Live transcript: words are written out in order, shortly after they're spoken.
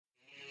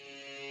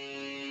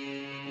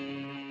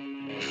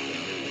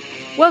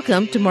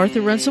Welcome to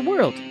Martha Runs the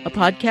World, a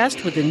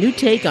podcast with a new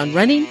take on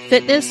running,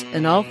 fitness,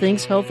 and all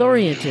things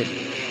health-oriented.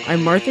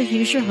 I'm Martha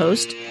Hughes, your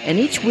host, and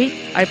each week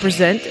I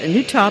present a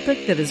new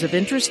topic that is of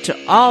interest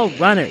to all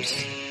runners.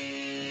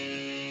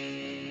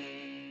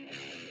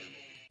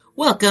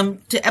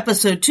 Welcome to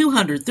episode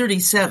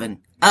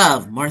 237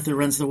 of Martha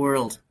Runs the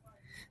World.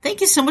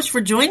 Thank you so much for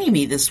joining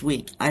me this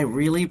week. I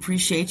really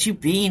appreciate you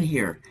being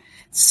here.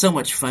 It's so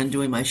much fun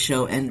doing my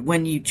show, and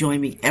when you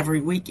join me every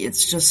week,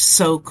 it's just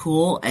so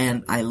cool,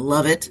 and I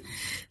love it.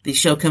 The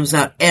show comes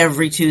out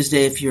every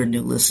Tuesday if you're a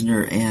new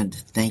listener, and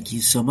thank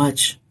you so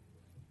much.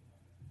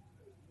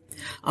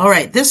 All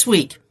right, this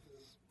week,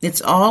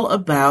 it's all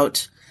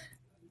about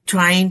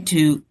trying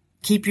to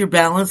keep your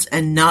balance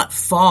and not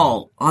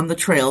fall on the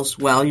trails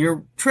while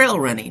you're trail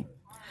running.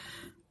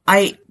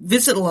 I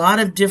visit a lot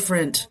of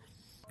different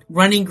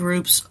running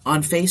groups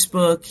on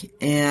Facebook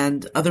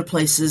and other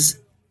places,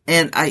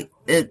 and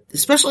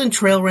especially in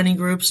trail running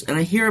groups, and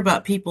I hear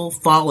about people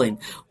falling.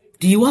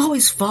 Do you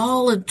always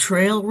fall in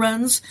trail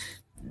runs?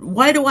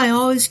 Why do I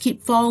always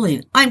keep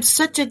falling? I'm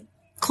such a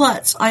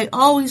klutz. I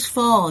always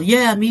fall.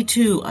 Yeah, me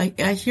too. I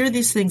hear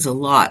these things a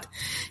lot,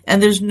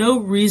 and there's no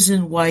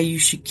reason why you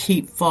should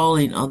keep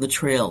falling on the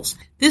trails.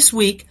 This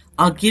week,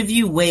 I'll give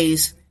you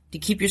ways to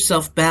keep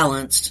yourself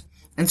balanced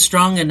and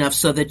strong enough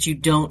so that you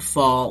don't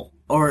fall,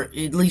 or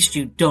at least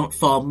you don't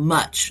fall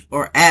much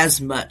or as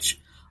much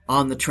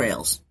on the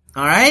trails.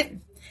 All right?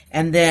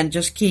 And then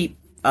just keep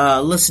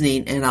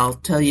listening, and I'll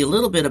tell you a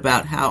little bit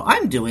about how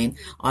I'm doing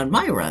on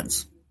my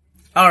runs.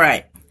 All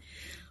right.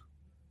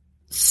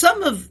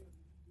 Some of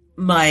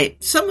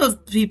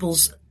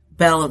people's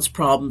balance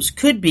problems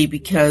could be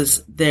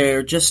because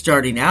they're just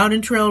starting out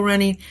in trail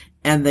running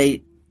and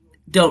they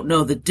don't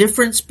know the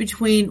difference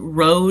between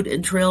road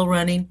and trail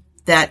running.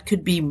 That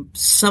could be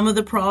some of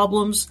the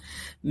problems.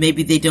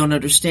 Maybe they don't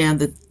understand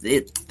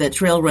that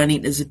trail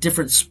running is a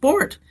different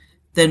sport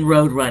than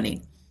road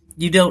running.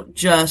 You don't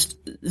just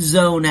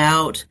zone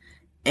out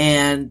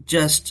and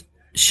just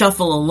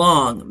shuffle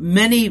along.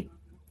 Many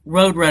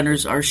road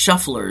runners are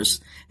shufflers,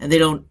 and they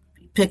don't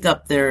pick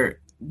up their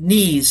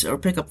knees or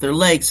pick up their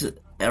legs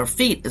or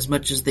feet as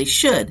much as they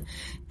should.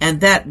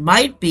 And that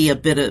might be a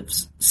bit of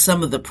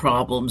some of the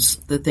problems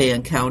that they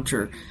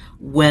encounter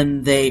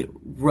when they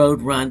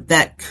road run.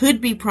 That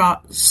could be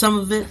some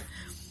of it.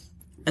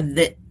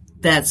 And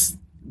that's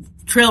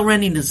trail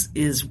running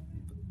is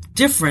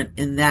different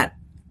in that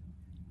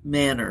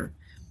manner.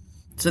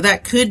 So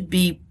that could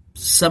be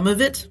some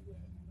of it.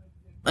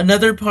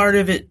 Another part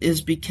of it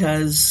is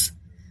because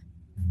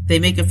they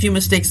make a few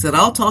mistakes that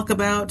I'll talk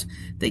about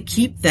that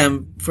keep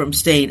them from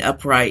staying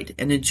upright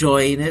and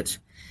enjoying it.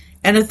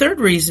 And a third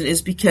reason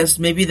is because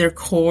maybe their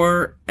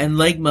core and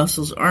leg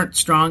muscles aren't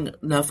strong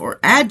enough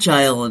or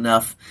agile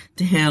enough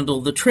to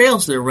handle the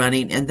trails they're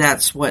running, and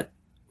that's what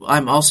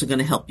I'm also going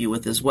to help you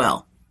with as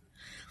well.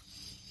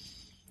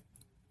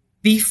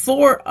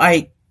 Before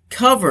I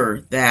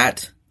cover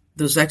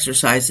those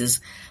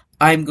exercises,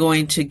 I'm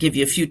going to give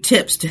you a few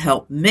tips to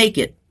help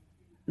make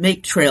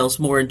trails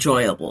more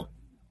enjoyable.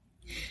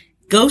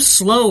 Go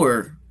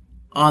slower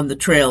on the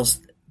trails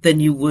than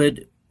you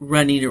would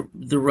running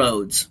the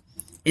roads.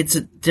 It's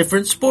a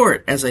different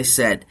sport, as I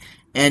said,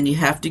 and you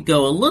have to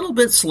go a little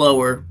bit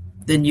slower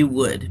than you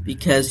would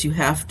because you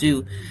have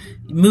to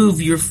move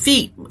your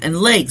feet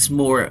and legs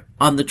more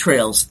on the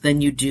trails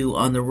than you do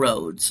on the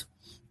roads.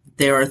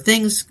 There are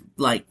things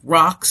like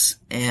rocks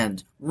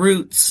and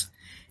roots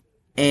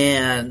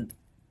and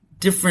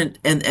different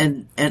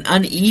and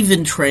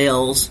uneven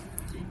trails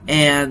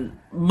and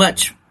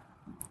much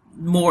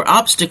more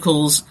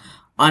obstacles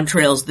on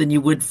trails than you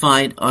would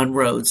find on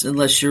roads,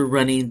 unless you're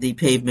running the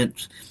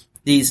pavement,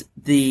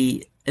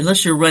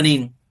 unless you're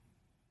running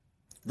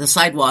the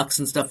sidewalks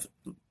and stuff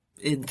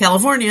in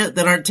California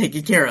that aren't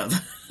taken care of.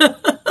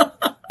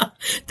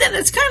 Then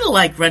it's kind of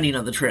like running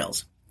on the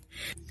trails.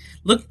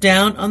 Look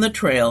down on the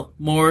trail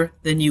more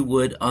than you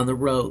would on the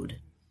road.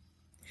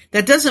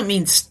 That doesn't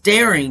mean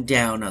staring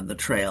down on the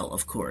trail,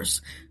 of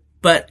course,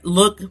 but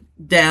look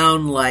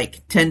down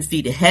like 10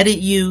 feet ahead at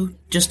you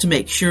just to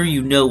make sure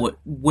you know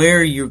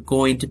where you're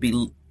going to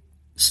be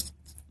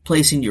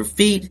placing your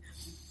feet,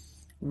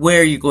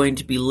 where you're going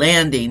to be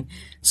landing,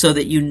 so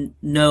that you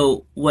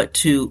know what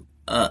to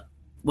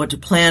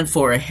plan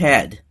for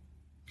ahead.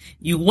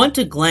 You want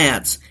to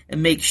glance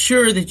and make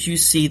sure that you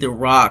see the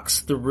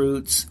rocks, the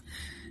roots,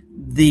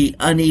 the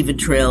uneven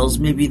trails.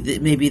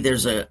 Maybe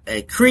there's a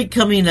creek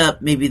coming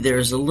up. Maybe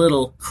there's a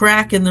little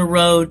crack in the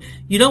road.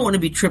 You don't want to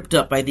be tripped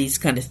up by these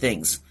kind of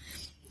things,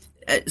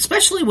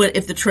 especially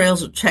if the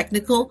trails are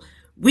technical.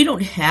 We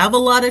don't have a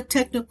lot of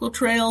technical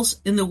trails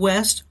in the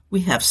West.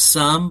 We have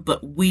some,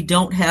 but we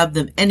don't have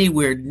them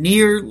anywhere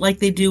near like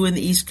they do in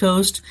the East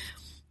Coast.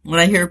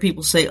 When I hear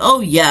people say, oh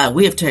yeah,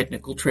 we have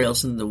technical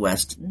trails in the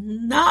West,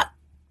 not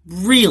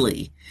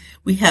really.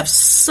 We have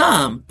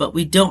some, but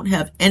we don't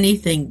have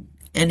anything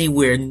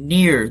anywhere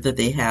near that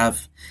they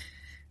have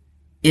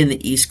in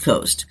the East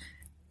Coast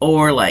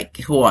or like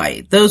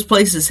Hawaii. Those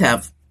places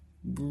have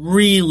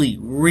really,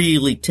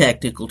 really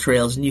technical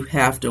trails, and you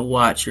have to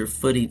watch your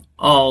footing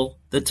all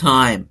the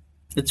time.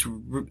 It's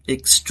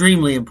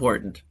extremely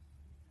important.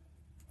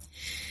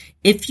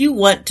 If you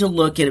want to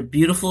look at a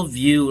beautiful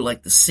view,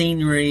 like the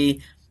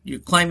scenery, you're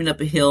climbing up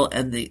a hill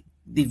and the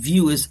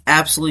view is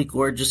absolutely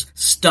gorgeous,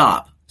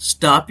 stop.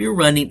 Stop your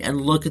running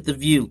and look at the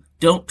view.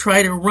 Don't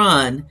try to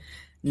run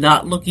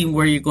not looking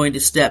where you're going to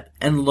step,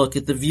 and look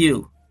at the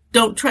view.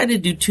 Don't try to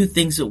do two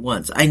things at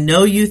once. I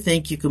know you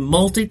think you can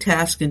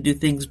multitask and do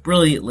things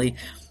brilliantly,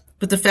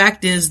 but the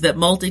fact is that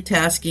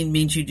multitasking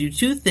means you do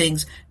two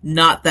things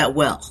not that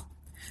well.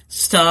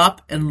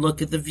 Stop and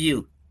look at the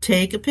view.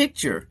 Take a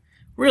picture.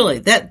 Really,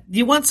 that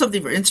you want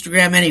something for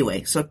Instagram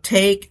anyway, so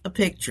take a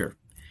picture.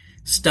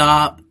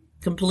 Stop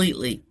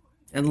completely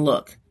and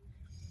look.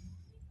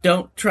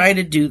 Don't try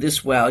to do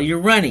this while you're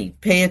running.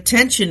 Pay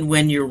attention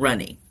when you're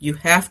running. You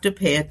have to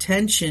pay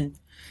attention.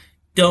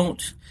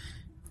 Don't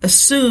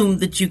assume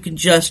that you can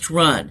just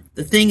run.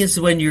 The thing is,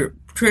 when you're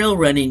trail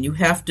running, you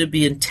have to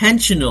be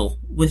intentional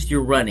with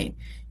your running.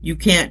 You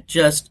can't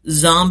just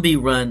zombie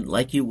run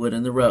like you would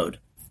on the road.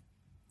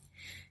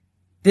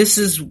 This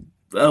is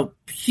a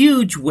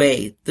huge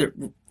way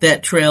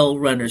that trail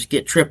runners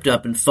get tripped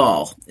up and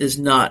fall, is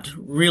not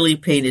really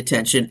paying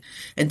attention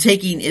and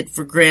taking it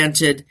for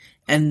granted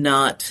and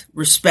not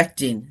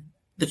respecting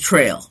the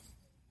trail.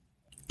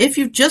 If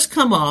you've just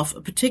come off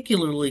a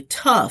particularly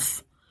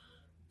tough,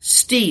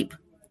 steep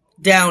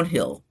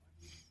downhill,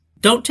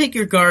 don't take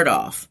your guard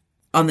off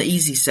on the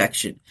easy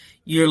section.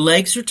 Your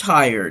legs are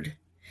tired.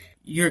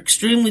 You're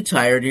extremely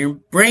tired. Your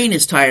brain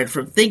is tired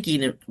from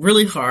thinking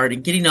really hard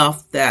and getting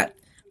off that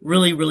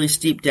really, really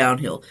steep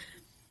downhill.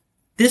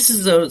 This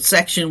is a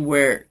section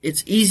where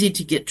it's easy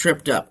to get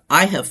tripped up.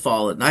 I have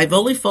fallen. I've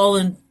only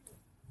fallen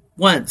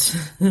once.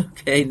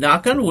 Okay,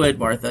 knock on wood,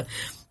 Martha.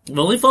 I've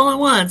only fallen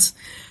once.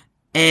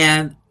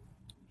 And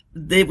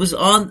it was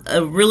on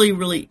a really,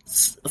 really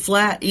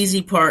flat,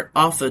 easy part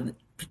off a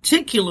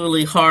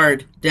particularly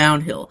hard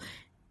downhill.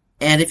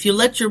 And if you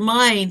let your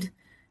mind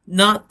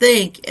not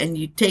think and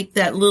you take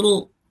the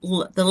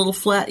little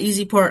flat,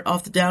 easy part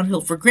off the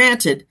downhill for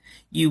granted,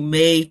 you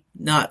may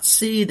not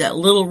see that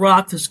little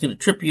rock that's going to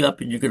trip you up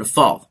and you're going to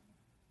fall.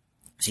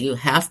 So you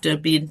have to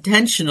be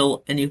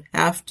intentional and you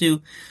have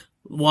to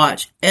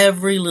watch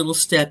every little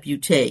step you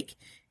take.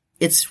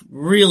 It's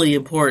really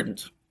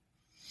important.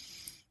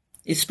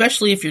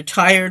 Especially if you're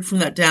tired from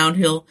that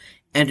downhill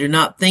and you're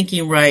not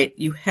thinking right,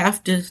 you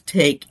have to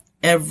take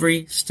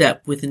every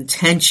step with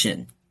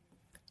intention.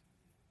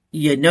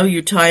 You know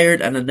you're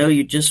tired, and I know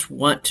you just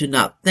want to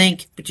not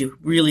think, but you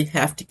really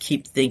have to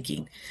keep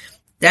thinking.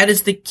 That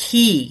is the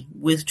key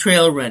with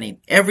trail running.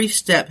 Every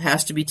step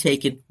has to be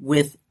taken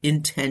with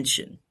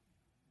intention.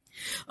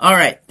 All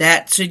right,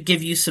 that should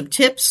give you some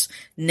tips.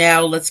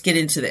 Now let's get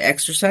into the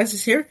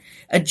exercises here.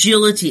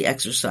 Agility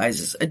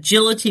exercises.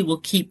 Agility will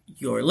keep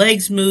your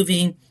legs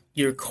moving,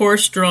 your core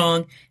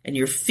strong, and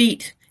your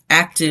feet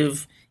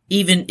active,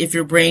 even if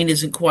your brain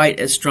isn't quite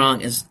as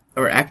strong as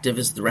or active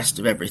as the rest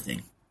of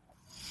everything.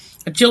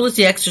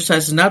 Agility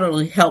exercises not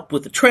only help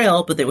with the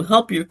trail, but they will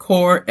help your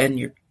core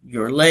and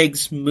your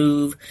legs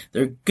move.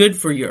 They're good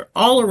for your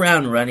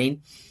all-around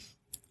running.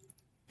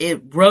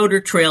 Road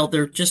or trail,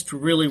 they're just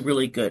really,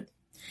 really good.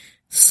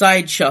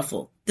 Side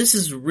shuffle. This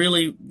is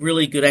really,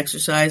 really good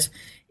exercise.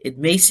 It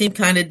may seem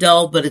kind of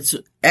dull, but it's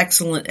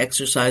excellent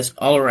exercise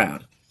all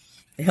around.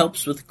 It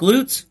helps with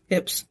glutes,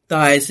 hips,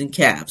 thighs, and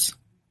calves.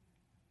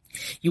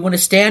 You want to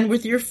stand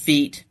with your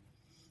feet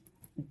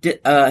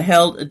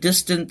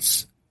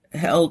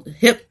held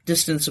hip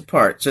distance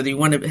apart. So that you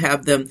want to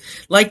have them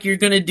like you're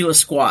going to do a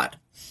squat.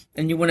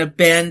 And you want to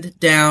bend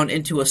down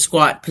into a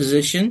squat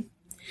position.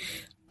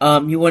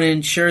 You want to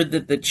ensure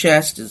that the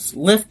chest is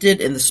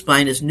lifted and the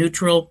spine is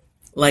neutral.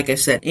 Like I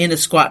said, in a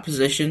squat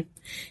position.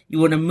 You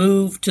want to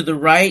move to the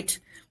right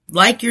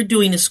like you're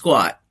doing a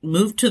squat.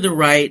 Move to the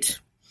right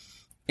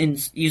in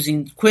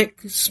using quick,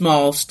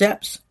 small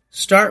steps.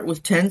 Start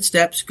with 10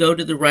 steps, go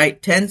to the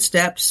right 10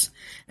 steps,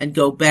 and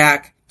go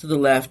back to the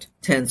left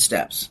 10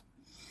 steps.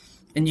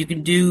 And you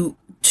can do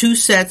 2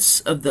 sets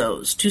of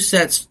those. 2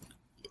 sets,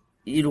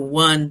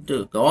 one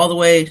to go all the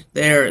way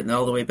there and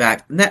all the way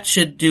back. And that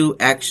should do,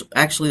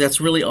 actually,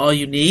 that's really all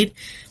you need.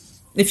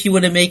 If you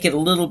want to make it a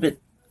little bit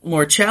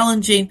more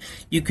challenging,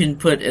 you can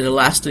put an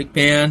elastic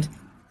band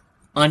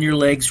on your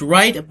legs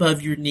right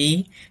above your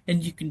knee,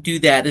 and you can do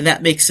that, and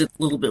that makes it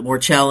a little bit more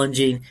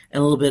challenging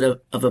and a little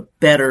bit of a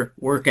better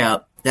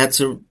workout.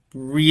 That's a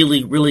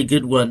really, really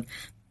good one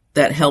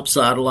that helps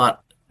out a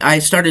lot. I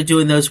started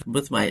doing those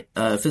with my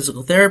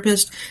physical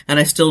therapist, and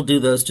I still do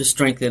those to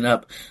strengthen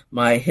up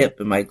my hip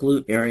and my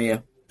glute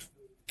area.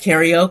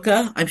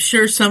 Karaoke. I'm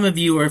sure some of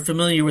you are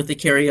familiar with the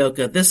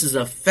karaoke. This is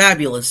a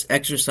fabulous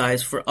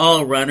exercise for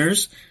all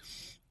runners.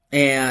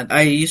 And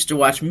I used to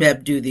watch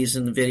Meb do these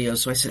in the videos.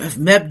 So I said, if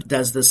Meb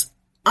does this,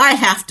 I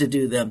have to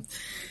do them.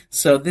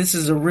 So this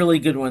is a really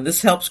good one.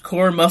 This helps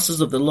core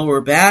muscles of the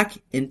lower back,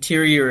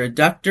 interior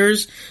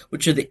adductors,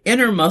 which are the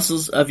inner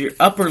muscles of your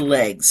upper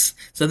legs.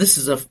 So this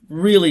is a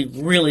really,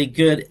 really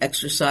good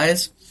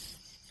exercise.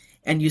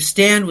 and you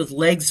stand with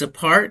legs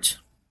apart,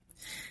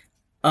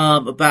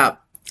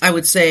 about, I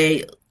would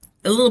say,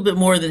 a little bit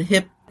more than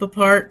hip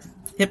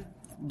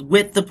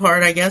width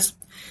apart, I guess.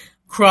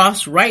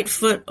 Cross right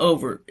foot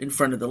over in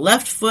front of the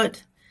left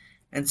foot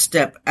and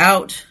step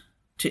out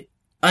to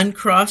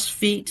uncross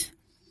feet.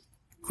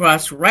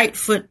 Cross right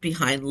foot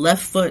behind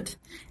left foot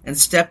and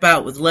step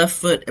out with left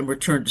foot and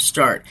return to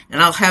start.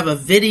 And I'll have a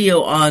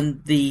video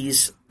on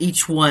these,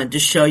 each one, to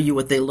show you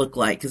what they look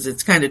like, because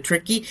it's kind of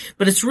tricky,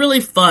 but it's really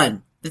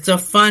fun. It's a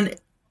fun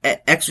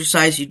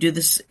exercise. You do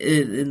this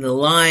in the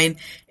line,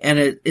 and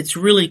it's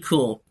really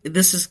cool.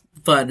 This is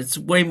fun. It's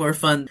way more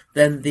fun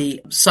than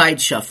the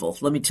side shuffle,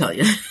 let me tell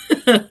you.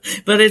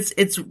 But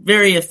it's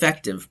very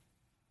effective.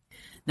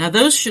 Now,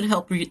 those should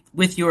help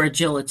with your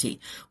agility,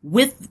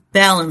 with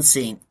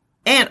balancing,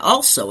 and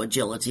also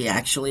agility,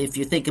 actually, if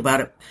you think about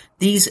it.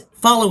 These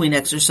following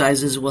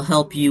exercises will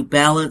help you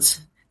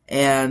balance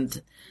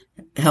and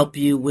help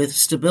you with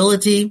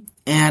stability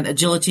and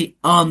agility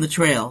on the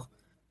trail.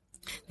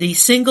 The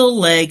single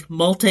leg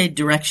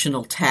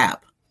multi-directional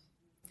tap.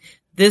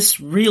 This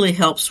really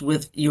helps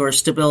with your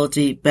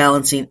stability,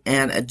 balancing,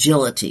 and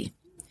agility.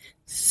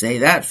 Say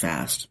that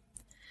fast.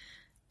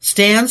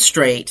 Stand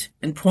straight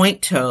and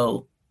point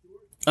toe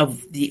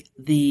of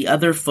the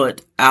other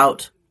foot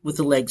out with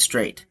the leg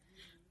straight.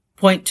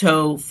 Point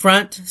toe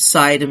front,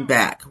 side, and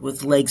back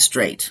with leg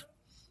straight.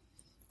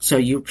 So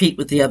you repeat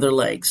with the other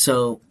leg.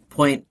 So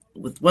point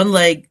with one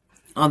leg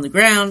on the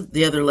ground,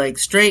 the other leg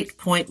straight,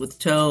 point with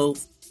toe,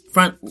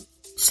 front,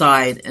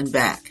 side, and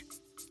back.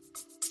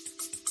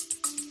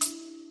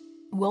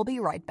 We'll be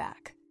right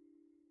back.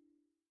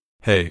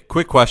 Hey,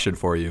 quick question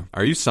for you.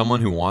 Are you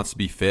someone who wants to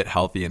be fit,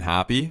 healthy, and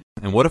happy?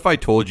 And what if I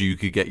told you you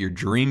could get your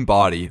dream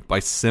body by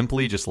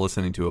simply just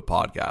listening to a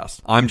podcast?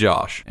 I'm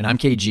Josh. And I'm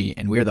KG,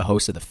 and we're the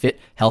hosts of the Fit,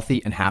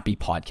 Healthy, and Happy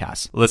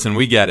podcast. Listen,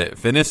 we get it.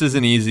 Fitness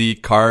isn't easy.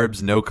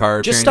 Carbs, no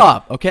carbs. Just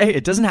stop, okay?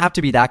 It doesn't have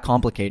to be that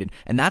complicated.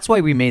 And that's why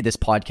we made this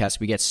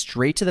podcast. We get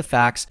straight to the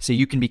facts so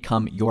you can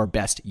become your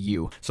best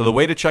you. So the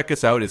way to check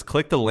us out is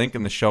click the link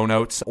in the show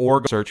notes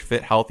or search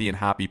Fit, Healthy, and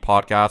Happy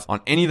podcast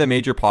on any of the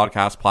major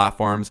podcast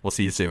platforms. We'll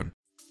see you soon.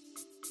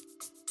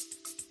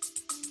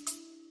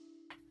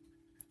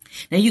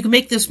 Now, you can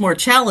make this more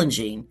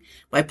challenging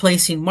by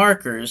placing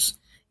markers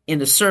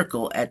in a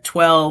circle at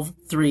 12,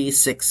 3,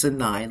 6, and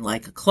 9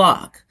 like a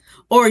clock.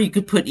 Or you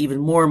could put even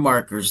more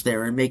markers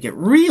there and make it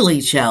really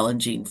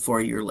challenging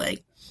for your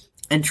leg.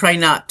 And try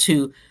not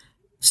to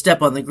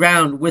step on the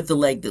ground with the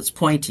leg that's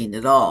pointing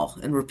at all,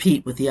 and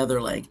repeat with the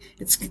other leg.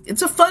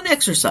 It's a fun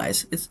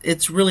exercise.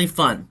 It's really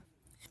fun.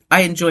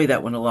 I enjoy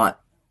that one a lot.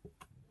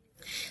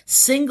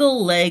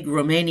 Single leg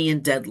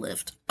Romanian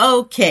deadlift.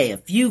 Okay,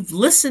 if you've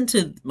listened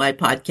to my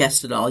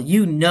podcast at all,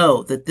 you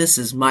know that this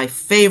is my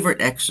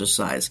favorite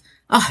exercise.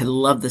 Oh, I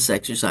love this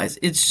exercise.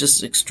 It's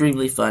just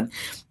extremely fun.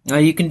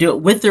 You can do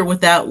it with or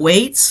without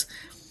weights.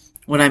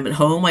 When I'm at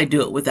home, I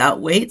do it without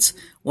weights.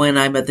 When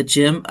I'm at the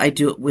gym, I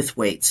do it with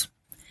weights.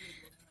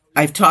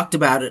 I've talked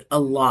about it a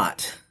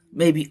lot.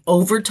 Maybe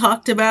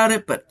over-talked about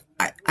it, but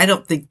I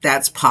don't think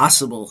that's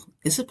possible.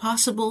 Is it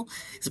possible?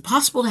 Is it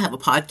possible to have a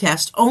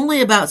podcast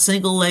only about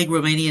single leg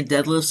Romanian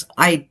deadlifts?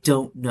 I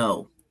don't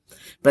know.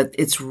 But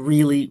it's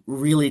really,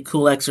 really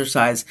cool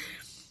exercise.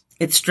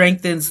 It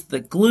strengthens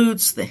the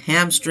glutes, the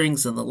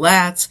hamstrings, and the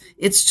lats.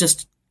 It's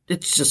just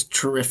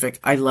terrific.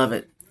 I love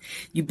it.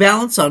 You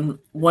balance on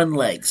one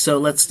leg. So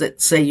let's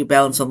say you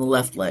balance on the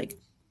left leg.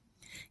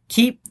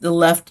 Keep the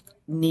left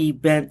knee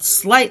bent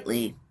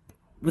slightly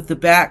with the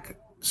back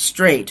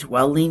straight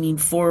while leaning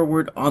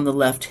forward on the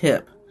left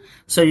hip.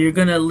 So you're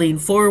going to lean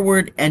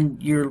forward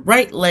and your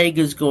right leg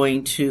is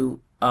going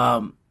to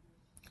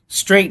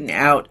straighten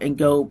out and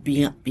go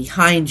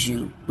behind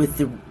you with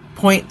the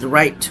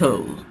right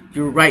toe.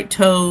 Your right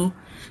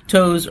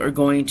toes are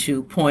going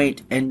to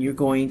point, and you're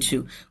going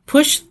to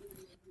push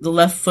the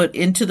left foot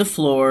into the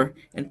floor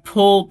and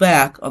pull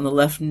back on the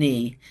left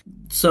knee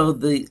so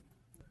the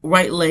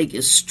right leg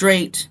is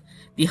straight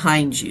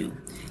behind you.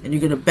 And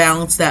you're going to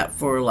balance that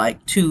for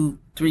like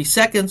 2-3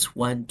 seconds,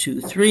 1,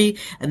 2, 3,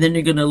 and then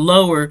you're going to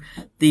lower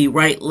the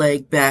right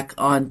leg back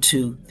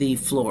onto the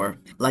floor.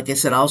 Like I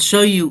said, I'll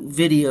show you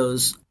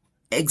videos,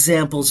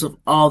 examples of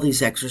all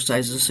these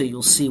exercises so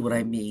you'll see what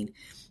I mean.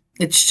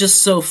 It's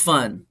just so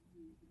fun.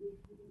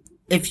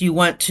 If you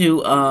want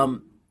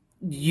to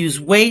use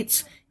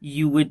weights,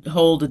 you would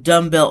hold a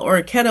dumbbell or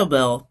a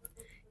kettlebell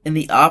in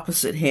the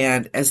opposite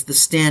hand as the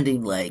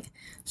standing leg.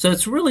 So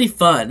it's really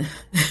fun.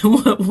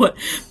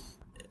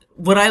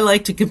 What I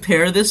like to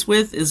compare this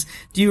with is,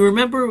 do you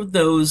remember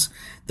those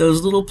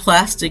little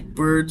plastic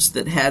birds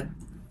that had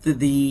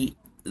the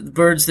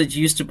birds that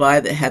you used to buy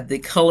that had the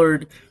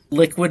colored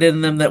liquid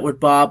in them that would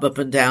bob up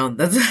and down?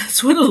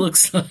 That's what it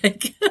looks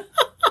like.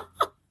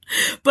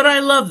 But I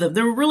love them.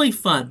 They're really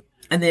fun.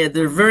 And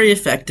they're very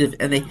effective,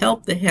 and they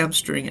help the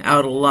hamstring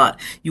out a lot.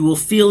 You will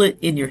feel it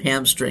in your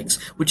hamstrings,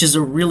 which is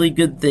a really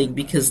good thing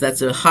because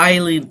that's a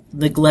highly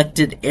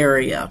neglected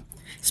area,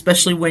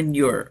 especially when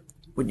you're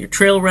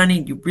trail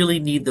running. You really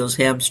need those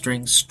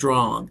hamstrings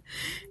strong,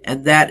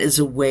 and that is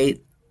a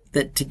way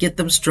that to get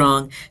them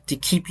strong, to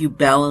keep you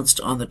balanced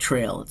on the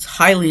trail. It's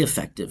highly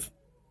effective.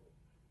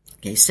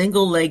 Okay,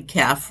 single leg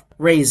calf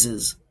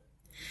raises.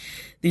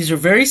 These are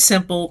very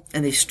simple,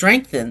 and they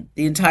strengthen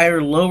the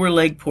entire lower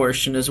leg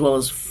portion as well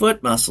as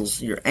foot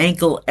muscles, your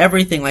ankle,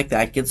 everything like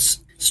that gets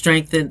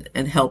strengthened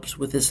and helps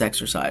with this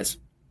exercise.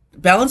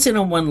 Balancing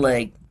on one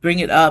leg, bring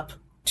it up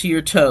to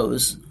your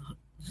toes,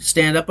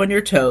 stand up on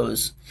your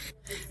toes,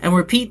 and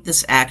repeat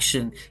this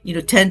action,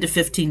 10 to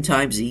 15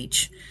 times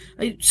each.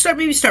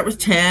 Start with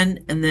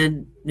 10, and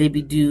then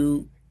maybe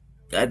do,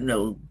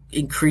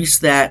 increase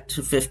that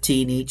to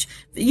 15 each.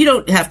 You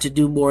don't have to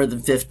do more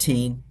than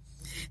 15.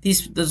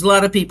 There's a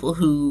lot of people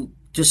who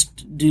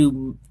just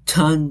do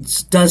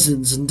tons,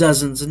 dozens and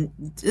dozens, and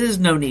there's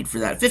no need for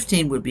that.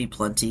 15 would be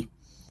plenty.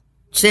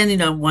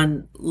 Standing on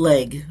one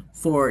leg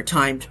for a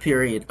timed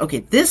period. Okay,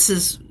 this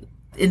is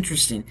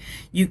interesting.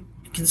 You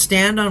can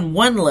stand on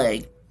one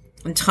leg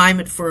and time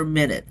it for a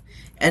minute.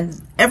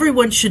 And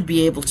everyone should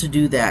be able to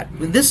do that.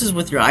 This is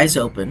with your eyes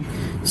open.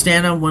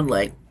 Stand on one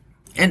leg.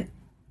 And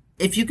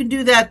if you can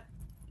do that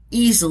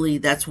easily,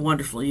 that's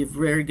wonderful. You have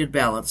very good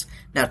balance.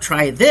 Now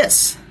try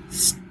this.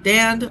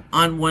 Stand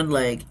on one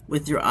leg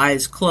with your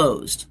eyes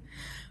closed.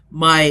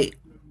 My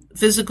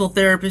physical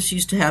therapist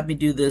used to have me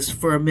do this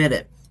for a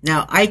minute.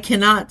 Now, I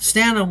cannot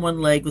stand on one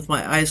leg with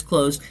my eyes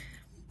closed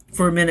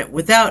for a minute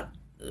without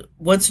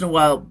once in a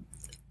while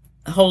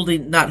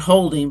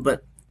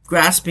but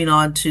grasping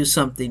onto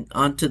something,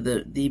 onto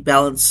the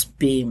balance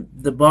beam,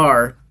 the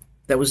bar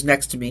that was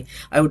next to me.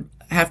 I would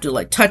have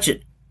to touch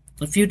it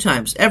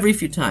every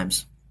few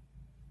times,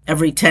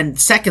 every 10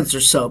 seconds or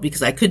so,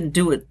 because I couldn't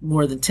do it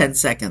more than 10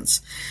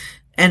 seconds.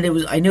 And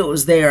I knew it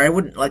was there. I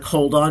wouldn't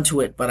hold on to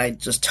it, but I'd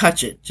just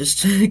touch it just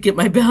to get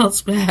my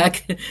balance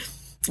back.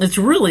 It's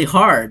really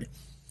hard.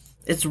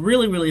 It's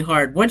really, really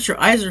hard. Once your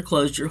eyes are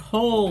closed, your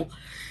whole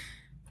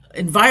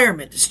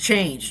environment is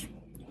changed.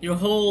 Your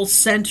whole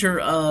center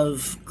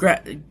of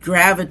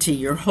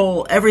gravity,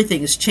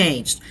 everything is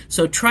changed.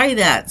 So try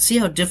that. See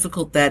how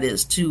difficult that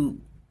is to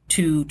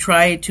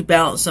try to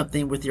balance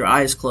something with your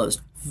eyes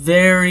closed.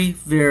 Very,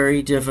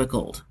 very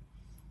difficult.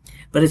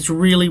 But it's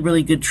really,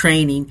 really good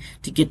training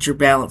to get your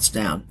balance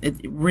down. It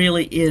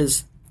really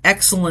is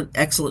excellent,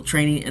 excellent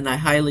training, and I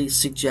highly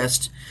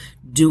suggest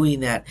doing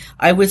that.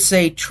 I would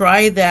say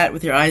try that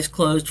with your eyes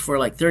closed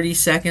for 30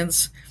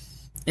 seconds,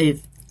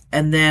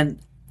 and then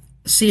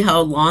see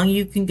how long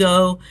you can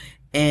go.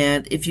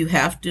 And if you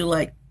have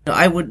to,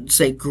 I wouldn't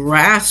say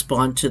grasp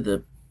onto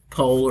the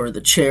pole or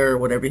the chair or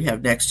whatever you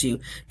have next to you.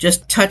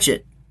 Just touch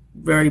it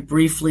very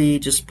briefly.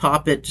 Just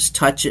pop it. Just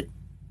touch it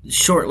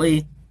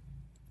shortly,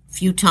 a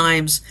few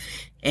times,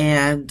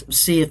 and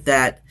see if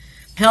that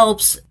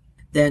helps.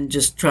 Then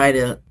just try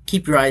to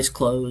keep your eyes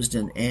closed,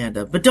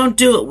 but don't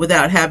do it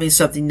without having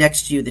something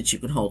next to you that you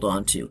can hold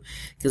on to,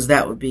 because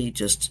that would be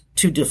just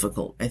too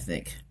difficult, I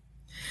think.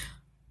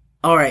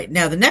 All right,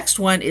 now the next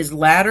one is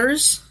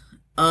ladders.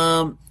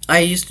 I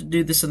used to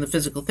do this in the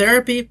physical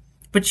therapy,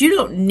 but you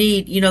don't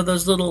need,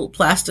 those little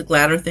plastic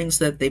ladder things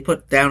that they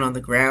put down on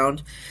the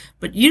ground,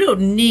 but you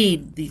don't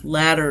need the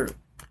ladder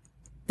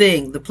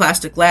thing, the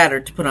plastic ladder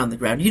to put on the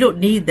ground. You don't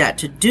need that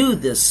to do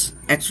this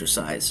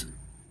exercise.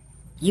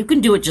 You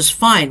can do it just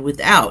fine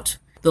without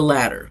the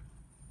ladder.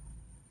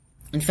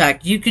 In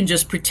fact, you can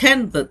just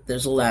pretend that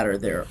there's a ladder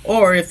there.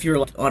 Or if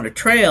you're on a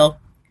trail,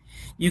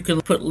 you can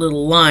put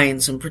little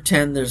lines and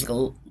pretend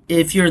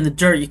if you're in the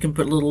dirt, you can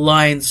put little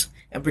lines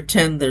and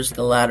pretend there's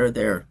a ladder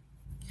there.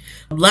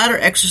 Ladder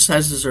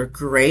exercises are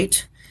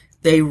great.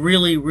 They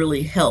really,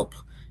 really help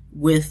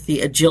with the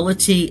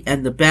agility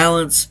and the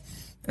balance,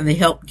 and they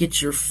help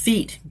get your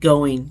feet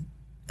going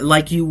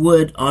like you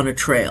would on a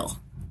trail.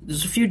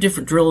 There's a few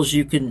different drills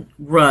you can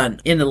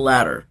run in a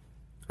ladder.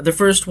 The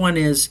first one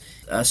is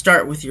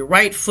start with your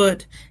right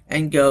foot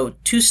and go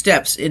 2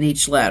 steps in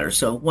each ladder.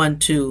 So 1,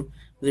 2,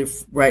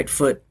 the right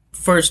foot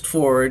first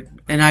forward,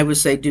 and I would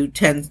say do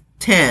 10,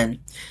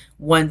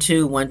 1,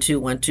 2, 1, 2,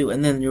 1, 2,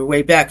 and then your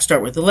way back,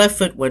 start with the left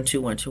foot, 1,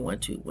 2, 1, 2, 1,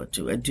 2, 1,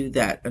 2, and do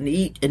that in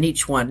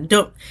each one.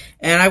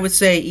 And I would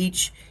say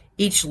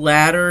each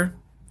ladder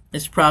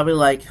is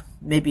probably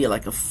maybe a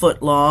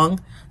foot long.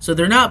 So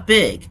they're not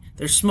big,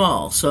 they're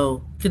small.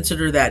 So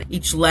consider that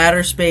each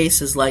ladder space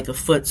is like a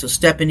foot. So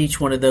step in each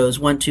one of those,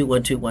 1, 2,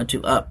 1, 2, 1,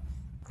 2 up,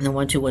 and then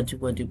 1, 2, 1, 2,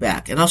 1, 2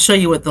 back. And I'll show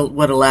you what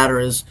a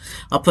ladder is.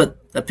 I'll put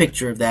a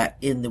picture of that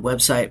in the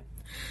website.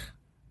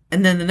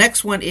 And then the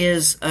next one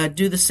is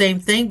do the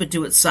same thing, but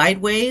do it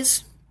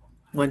sideways.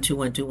 1, 2,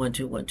 1, 2, 1,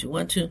 2, 1, 2,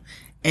 1, 2.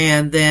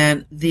 And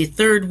then the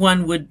third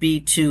one would be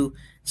to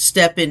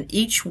step in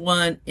each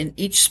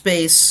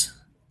space,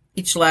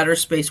 each ladder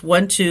space,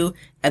 1, 2,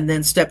 and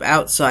then step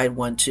outside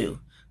 1, 2.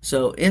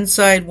 So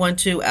inside 1,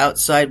 2,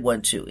 outside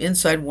 1, 2,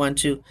 inside 1,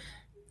 2,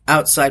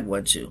 outside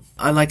 1, 2.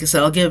 Like I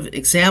said, I'll give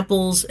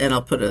examples and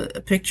I'll put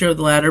a picture of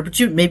the ladder, but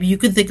maybe you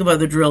can think of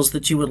other drills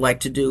that you would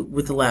like to do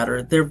with the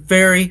ladder. They're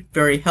very,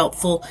 very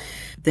helpful.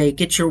 They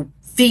get your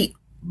feet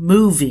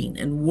moving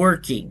and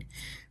working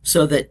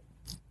so that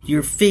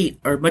your feet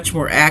are much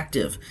more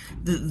active.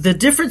 The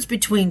difference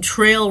between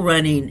trail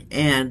running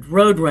and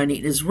road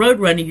running is road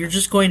running, you're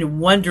just going in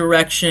one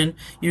direction.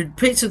 You're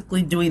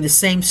basically doing the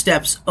same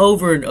steps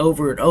over and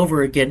over and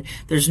over again.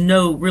 There's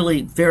no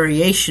really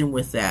variation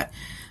with that.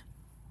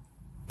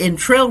 In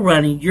trail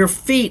running, your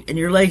feet and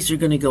your legs are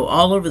going to go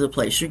all over the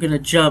place. You're going to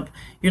jump.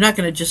 You're not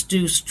going to just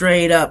do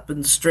straight up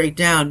and straight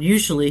down.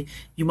 Usually,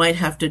 you might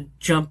have to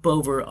jump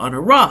over on a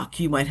rock.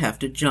 You might have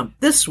to jump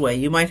this way.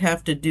 You might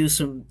have to do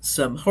some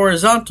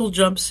horizontal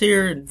jumps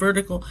here and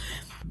vertical.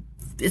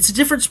 It's a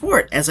different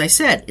sport. As I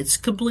said, it's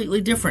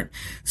completely different.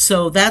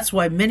 So that's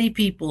why many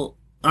people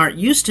aren't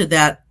used to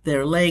that.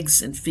 Their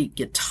legs and feet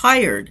get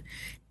tired,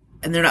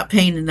 and they're not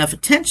paying enough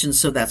attention,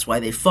 so that's why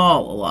they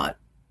fall a lot.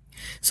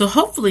 So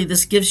hopefully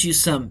this gives you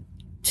some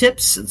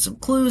tips and some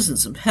clues and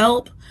some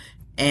help,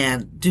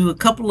 and do a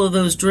couple of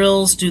those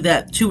drills. Do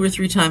that 2 or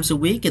 3 times a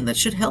week, and that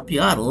should help you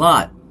out a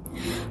lot.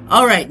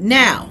 All right,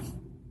 now,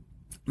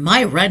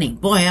 my running.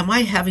 Boy, am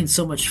I having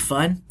so much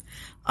fun.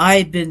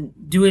 I've been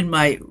doing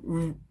my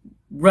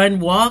run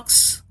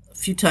walks a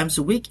few times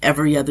a week,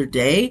 every other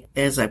day,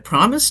 as I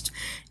promised,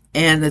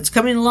 and it's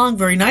coming along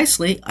very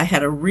nicely. I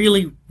had a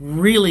really,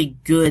 really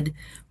good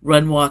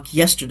run walk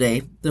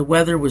yesterday. The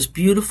weather was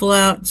beautiful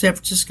out in San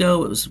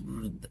Francisco. It was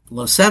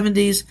low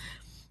 70s.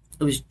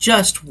 It was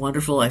just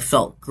wonderful. I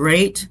felt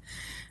great.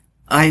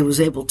 I was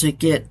able to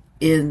get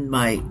in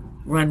my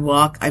run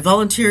walk. I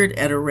volunteered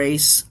at a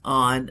race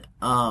on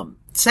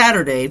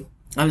Saturday.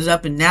 I was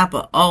up in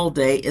Napa all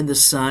day in the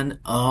sun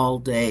all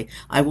day.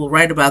 I will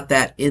write about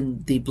that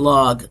in the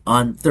blog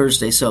on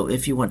Thursday. So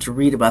if you want to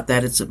read about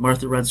that, it's at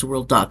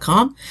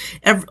martharunstheworld.com.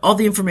 All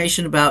the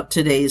information about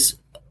today's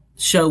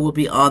show will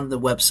be on the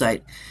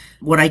website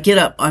when I get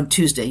up on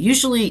Tuesday.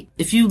 Usually,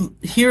 if you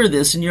hear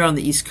this and you're on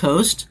the East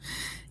Coast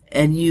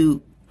and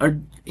you are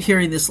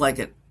hearing this like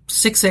at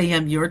 6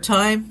 a.m. your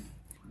time,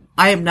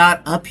 I am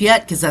not up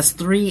yet because that's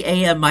 3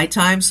 a.m. my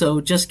time. So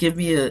just give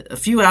me a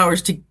few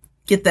hours to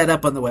get that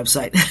up on the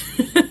website.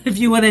 If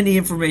you want any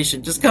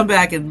information, just come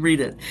back and read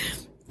it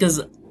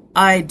because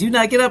I do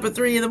not get up at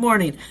 3 in the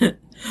morning.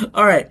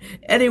 All right.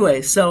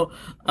 Anyway, so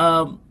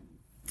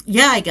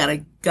yeah,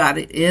 I got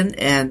it in,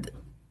 and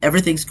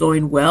everything's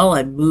going well.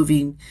 I'm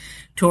moving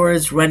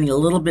towards running a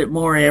little bit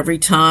more every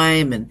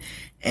time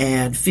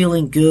and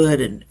feeling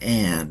good,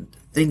 and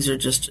things are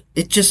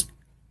it just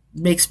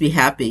makes me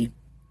happy.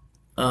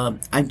 Every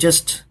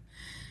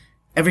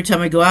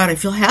time I go out, I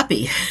feel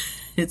happy.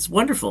 It's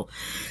wonderful.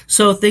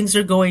 So things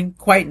are going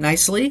quite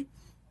nicely.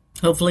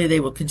 Hopefully they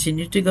will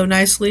continue to go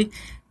nicely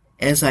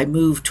as I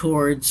move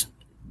towards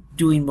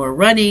doing more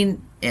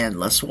running and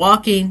less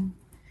walking.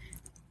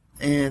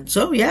 And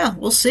so, yeah,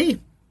 we'll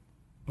see.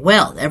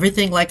 Well,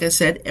 everything, like I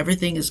said,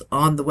 everything is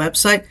on the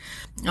website.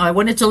 Now, I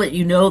wanted to let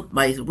you know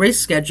my race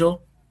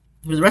schedule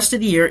for the rest of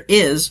the year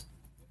is,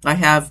 I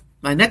have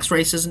my next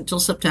race isn't until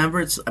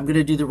September. I'm going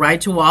to do the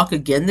Ride to Walk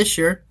again this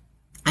year.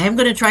 I am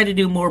going to try to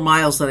do more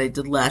miles than I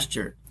did last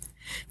year.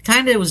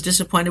 Kind of was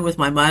disappointed with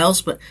my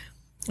miles, but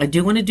I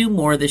do want to do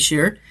more this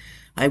year.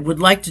 I would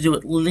like to do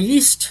at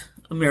least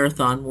a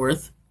marathon's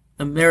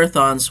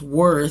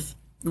worth.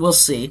 We'll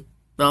see,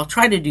 but I'll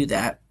try to do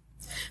that.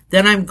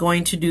 Then I'm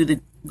going to do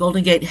the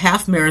Golden Gate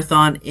Half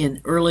Marathon in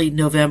early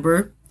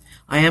November.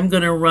 I am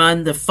going to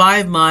run the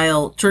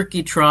 5-mile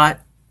turkey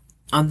trot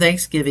on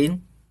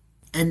Thanksgiving.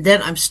 And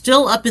then I'm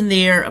still up in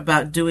the air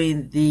about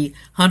doing the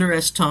Hunter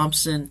S.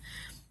 Thompson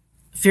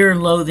Fear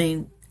and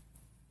Loathing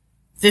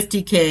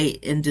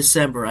 50K in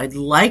December. I'd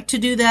like to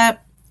do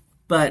that,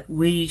 but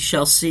we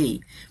shall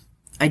see.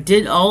 I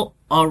did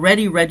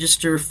already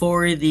register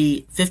for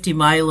the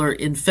 50-miler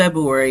in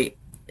February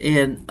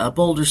in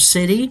Boulder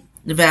City,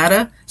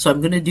 Nevada. So I'm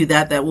going to do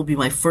that. That will be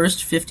my first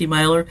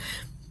 50-miler.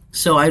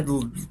 So I'd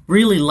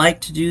really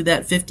like to do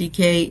that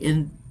 50K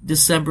in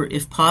December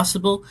if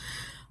possible.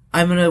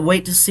 I'm going to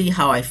wait to see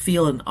how I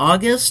feel in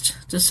August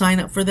to sign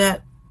up for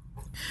that.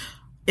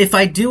 If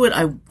I do it,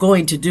 I'm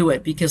going to do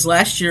it because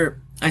last year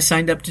I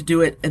signed up to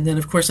do it, and then,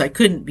 of course, I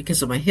couldn't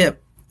because of my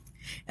hip.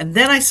 And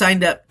then I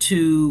signed up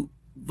to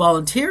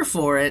volunteer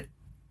for it,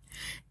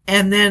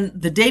 and then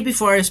the day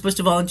before I was supposed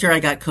to volunteer, I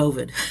got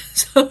COVID.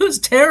 So it was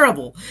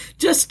terrible,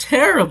 just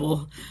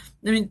terrible.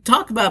 I mean,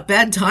 talk about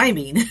bad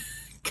timing.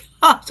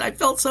 Gosh, I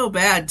felt so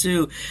bad,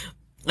 too.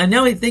 I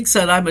know he thinks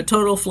that I'm a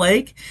total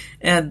flake,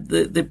 and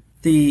the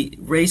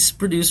race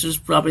producers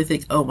probably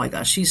think, oh, my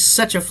gosh, she's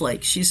such a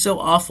flake. She's so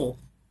awful.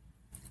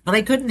 But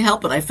I couldn't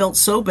help it. I felt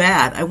so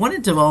bad. I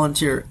wanted to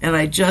volunteer, and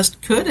I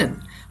just couldn't.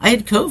 I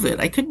had COVID.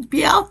 I couldn't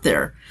be out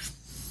there.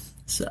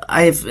 So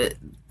I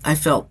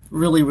felt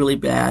really, really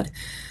bad.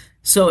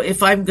 So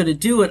if I'm going to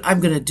do it, I'm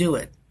going to do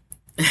it.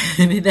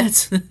 I mean,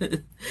 that's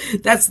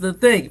the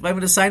thing. If I'm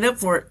going to sign up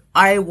for it,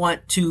 I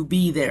want to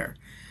be there.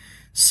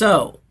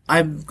 So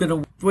I'm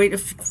going to wait a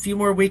few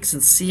more weeks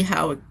and see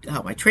how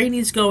my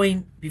training's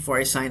going before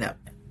I sign up.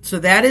 So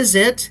that is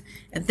it.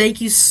 And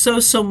thank you so,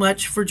 so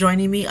much for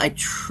joining me. I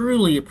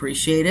truly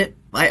appreciate it.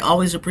 I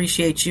always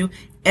appreciate you.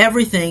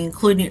 Everything,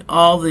 including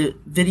all the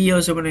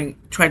videos. I'm going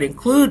to try to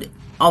include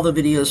all the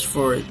videos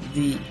for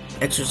the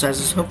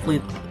exercises.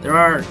 Hopefully there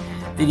are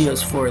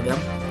videos for them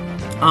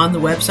on the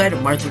website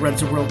at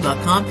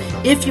martharunstheworld.com.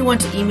 If you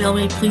want to email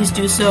me, please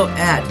do so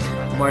at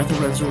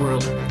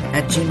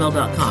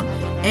martharunstheworld@gmail.com.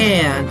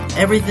 And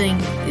everything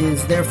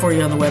is there for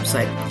you on the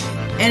website.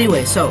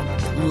 Anyway, so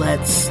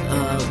let's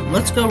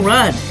go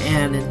run.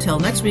 And until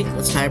next week,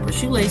 let's tie up our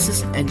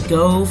shoelaces and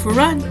go for a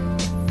run.